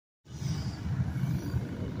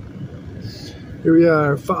Here we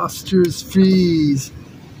are, Foster's Freeze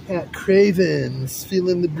at Cravens,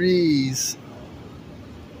 feeling the breeze.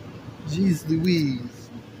 Jeez Louise.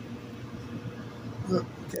 Oh,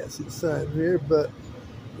 can't see the sign here, but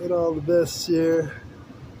get all the best here.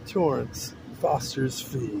 Torrance, Foster's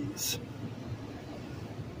Freeze.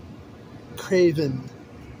 Craven.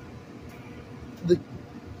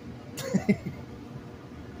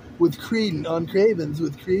 With Creeden, on Cravens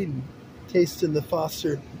with Creeden. Tasting the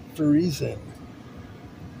Foster Freezing.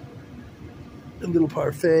 A little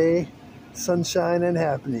parfait, sunshine and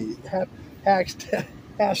happiness. Hashtag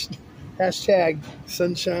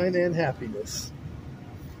sunshine and happiness.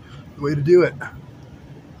 The way to do it.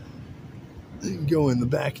 You can go in the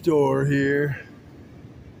back door here.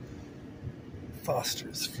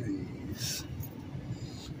 Foster's Freeze.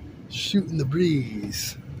 Shooting the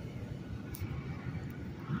breeze.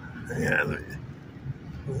 Yeah, let me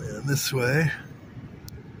land this way.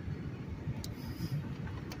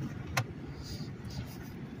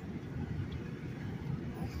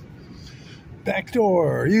 Back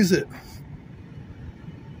door, use it.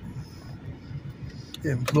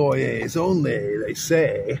 Employees only, they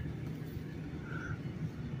say.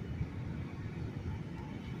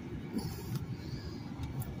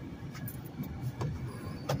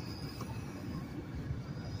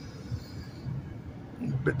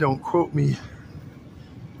 But don't quote me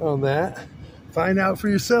on that. Find out for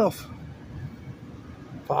yourself.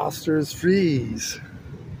 Foster's Freeze.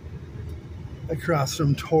 Across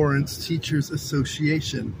from Torrance Teachers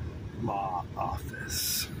Association Law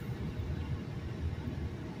Office.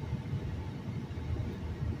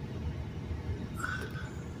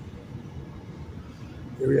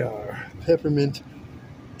 Here we are. Peppermint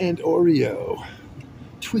and Oreo.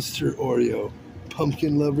 Twister Oreo.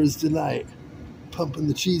 Pumpkin Lover's Delight. Pumping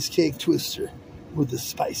the cheesecake twister with the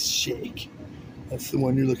spice shake. That's the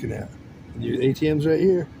one you're looking at. And your ATM's right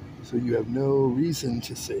here, so you have no reason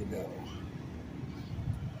to say no.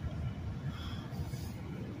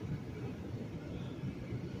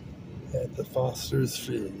 At the Foster's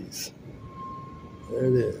Freeze. There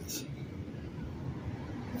it is.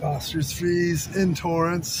 Foster's Freeze in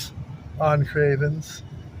Torrance on Cravens.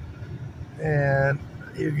 And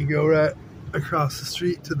you can go right across the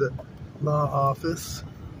street to the law office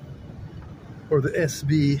or the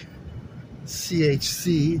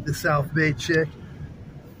SBCHC, the South Bay chick,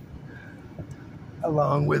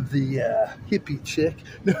 along with the hippie chick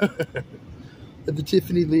at the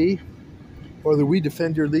Tiffany Lee. Or the We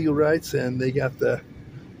Defend Your Legal Rights, and they got the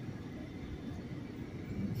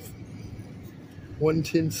one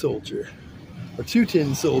tin soldier, or two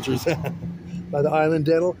tin soldiers by the Island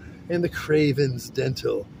Dental and the Cravens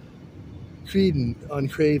Dental. Creeden on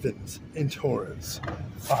Cravens in Torrance.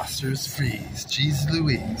 Foster's Freeze. Jeez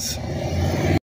Louise.